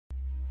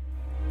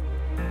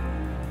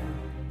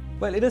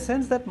Well, in a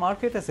sense, that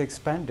market has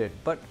expanded,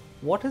 but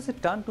what has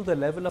it done to the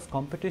level of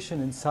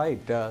competition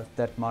inside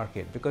that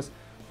market? Because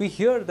we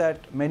hear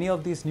that many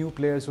of these new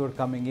players who are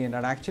coming in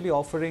are actually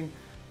offering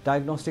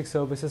diagnostic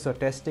services or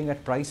testing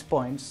at price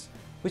points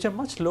which are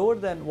much lower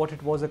than what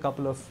it was a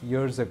couple of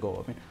years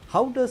ago. I mean,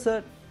 how does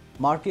a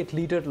market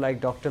leader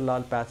like Dr.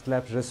 Lal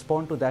PathLabs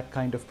respond to that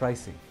kind of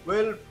pricing?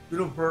 Well,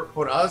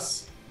 for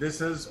us, this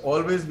has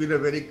always been a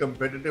very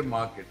competitive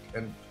market,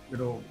 and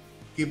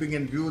keeping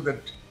in view that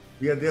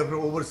we are there for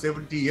over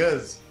 70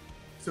 years.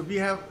 So we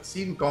have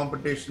seen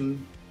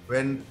competition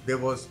when there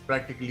was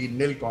practically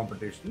nil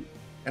competition.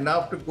 And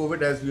after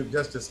COVID, as we've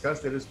just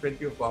discussed, there is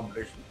plenty of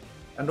competition.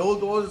 And all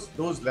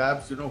those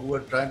labs, who are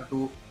trying to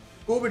do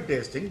COVID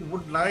testing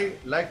would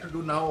like to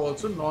do now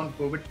also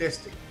non-COVID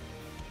testing.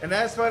 And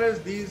as far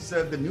as these,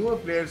 the newer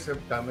players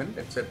have come in,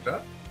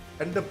 etc.,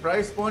 and the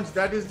price points,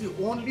 that is the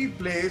only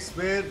place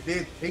where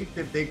they think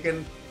that they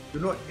can,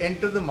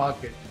 enter the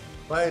market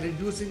by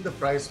reducing the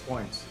price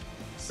points.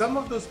 Some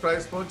of those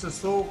price points are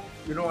so,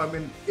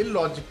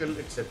 illogical,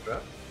 etc.,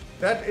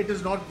 that it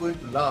is not going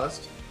to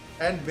last.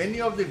 And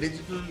many of the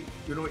digital,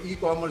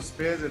 e-commerce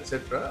players,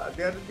 etc.,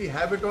 they are in the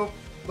habit of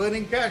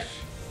burning cash.